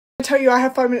I tell you I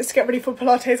have 5 minutes to get ready for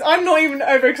Pilates. I'm not even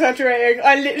over exaggerating.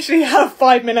 I literally have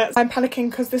 5 minutes. I'm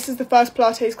panicking because this is the first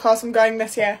Pilates class I'm going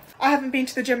this year. I haven't been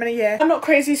to the gym in a year. I'm not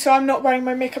crazy, so I'm not wearing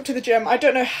my makeup to the gym. I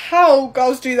don't know how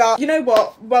girls do that. You know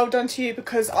what? Well done to you,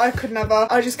 because I could never.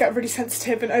 I just get really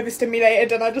sensitive and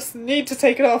overstimulated and I just need to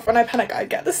take it off. When I panic, I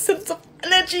get this sense of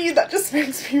energy that just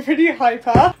makes me really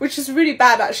hyper, which is really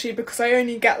bad actually, because I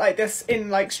only get like this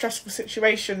in like stressful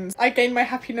situations. I gain my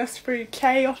happiness through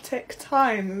chaotic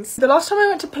times. The last time I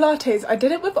went to Pilates, I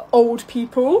did it with old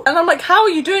people and I'm like, how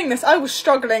are you doing this? I was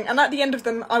struggling, and at the end of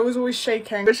them I was always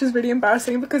shaking, which is really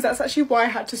embarrassing because that's actually why I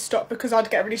had to stop, because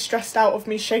I'd get really stressed out of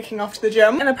me shaking after the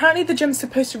gym. And apparently the gym's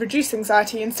supposed to reduce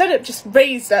anxiety, instead it just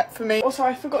raised it for me. Also,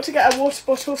 I forgot to get a water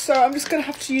bottle, so I'm just gonna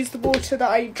have to use the water that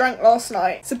I drank last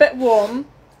night. It's a bit warm,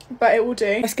 but it will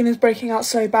do. My skin is breaking out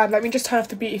so bad. Let me just turn off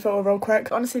the beauty filter real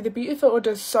quick. Honestly, the beauty filter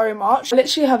does so much. I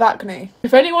literally have acne.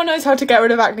 If anyone knows how to get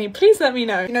rid of acne, please let me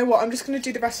know. You know what? I'm just going to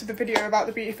do the rest of the video about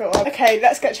the beauty filter. Okay,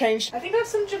 let's get changed. I think I have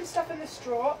some gym stuff in this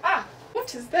drawer. Ah,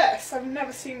 what is this? I've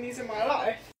never seen these in my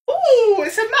life. Ooh,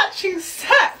 it's a matching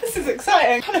set. This is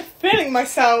exciting. I'm kind of feeling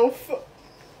myself.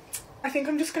 I think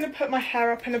I'm just going to put my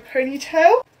hair up in a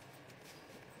ponytail.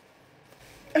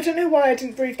 I don't know why I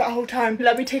didn't breathe that whole time.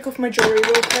 Let me take off my jewellery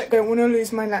real quick. I don't want to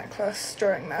lose my necklace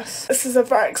during this. This is a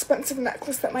very expensive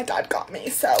necklace that my dad got me,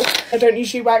 so I don't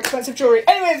usually wear expensive jewellery.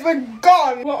 Anyways, we're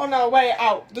gone. We're on our way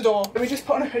out the door. We just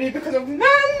put on a hoodie because of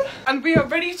men, and we are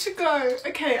ready to go.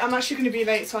 Okay, I'm actually going to be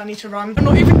late, so I need to run. I'm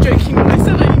not even joking when I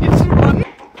said I needed to run.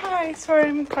 Hi, sorry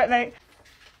I'm quite late.